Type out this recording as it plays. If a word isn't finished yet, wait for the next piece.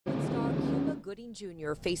Gooding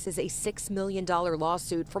Jr. faces a $6 million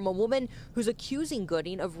lawsuit from a woman who's accusing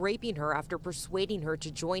Gooding of raping her after persuading her to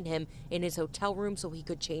join him in his hotel room so he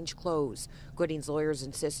could change clothes. Gooding's lawyers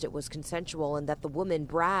insist it was consensual and that the woman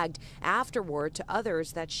bragged afterward to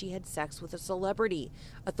others that she had sex with a celebrity.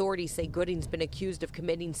 Authorities say Gooding's been accused of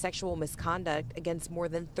committing sexual misconduct against more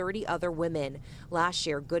than 30 other women. Last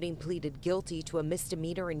year, Gooding pleaded guilty to a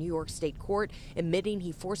misdemeanor in New York State court, admitting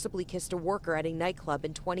he forcibly kissed a worker at a nightclub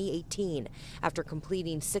in 2018. After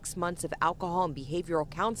completing 6 months of alcohol and behavioral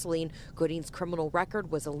counseling, Gooding's criminal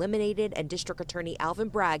record was eliminated, and District Attorney Alvin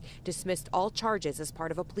Bragg dismissed all charges as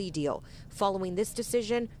part of a plea deal. Following this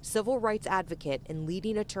decision, civil rights advocate and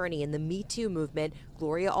leading attorney in the Me Too movement,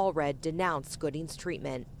 Gloria Allred, denounced Gooding's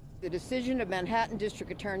treatment. The decision of Manhattan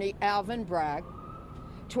District Attorney Alvin Bragg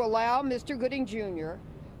to allow Mr. Gooding Jr.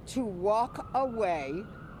 to walk away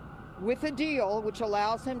with a deal which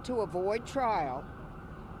allows him to avoid trial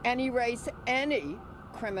and erase any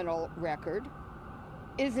criminal record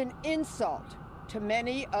is an insult to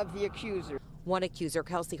many of the accusers. One accuser,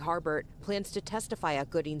 Kelsey Harbert, plans to testify at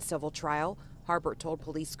Gooding's civil trial. Harbert told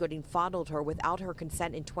police Gooding fondled her without her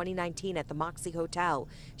consent in 2019 at the Moxie Hotel.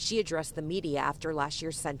 She addressed the media after last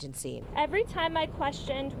year's sentencing. Every time I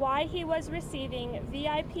questioned why he was receiving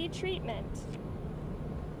VIP treatment,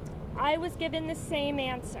 I was given the same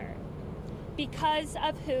answer: because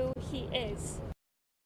of who he is.